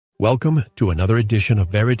Welcome to another edition of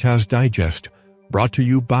Veritas Digest, brought to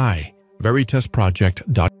you by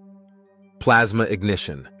VeritasProject. Plasma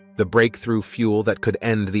ignition, the breakthrough fuel that could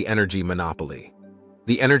end the energy monopoly.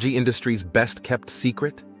 The energy industry's best-kept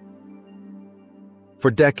secret?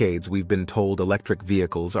 For decades, we've been told electric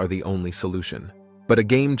vehicles are the only solution. But a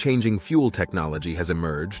game-changing fuel technology has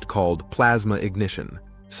emerged called plasma ignition.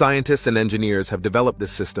 Scientists and engineers have developed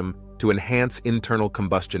this system to enhance internal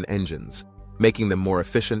combustion engines, making them more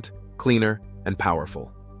efficient, cleaner, and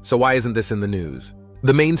powerful. So why isn't this in the news?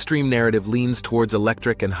 The mainstream narrative leans towards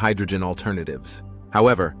electric and hydrogen alternatives.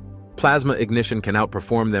 However, plasma ignition can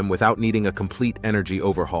outperform them without needing a complete energy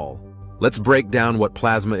overhaul. Let's break down what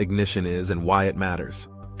plasma ignition is and why it matters.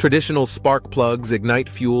 Traditional spark plugs ignite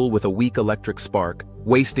fuel with a weak electric spark,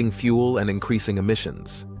 wasting fuel and increasing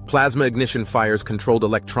emissions. Plasma ignition fires controlled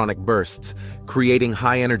electronic bursts, creating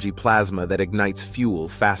high-energy plasma that ignites fuel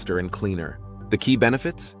faster and cleaner. The key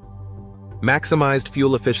benefits? Maximized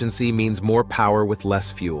fuel efficiency means more power with less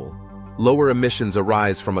fuel. Lower emissions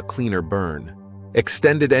arise from a cleaner burn.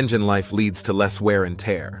 Extended engine life leads to less wear and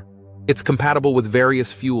tear. It's compatible with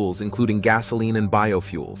various fuels, including gasoline and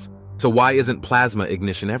biofuels. So why isn't plasma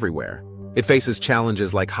ignition everywhere? It faces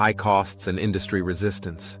challenges like high costs and industry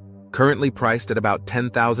resistance. Currently priced at about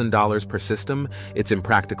 $10,000 per system, it's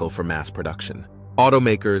impractical for mass production.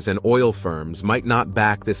 Automakers and oil firms might not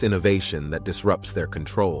back this innovation that disrupts their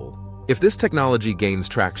control. If this technology gains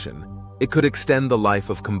traction, it could extend the life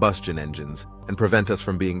of combustion engines and prevent us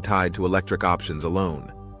from being tied to electric options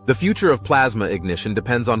alone. The future of plasma ignition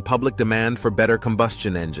depends on public demand for better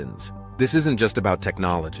combustion engines. This isn't just about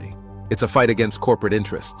technology. It's a fight against corporate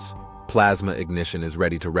interests. Plasma ignition is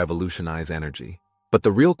ready to revolutionize energy. But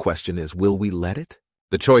the real question is, will we let it?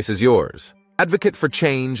 The choice is yours. Advocate for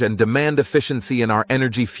change and demand efficiency in our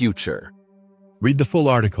energy future. Read the full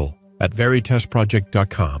article at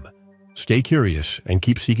veritasproject.com. Stay curious and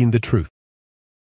keep seeking the truth.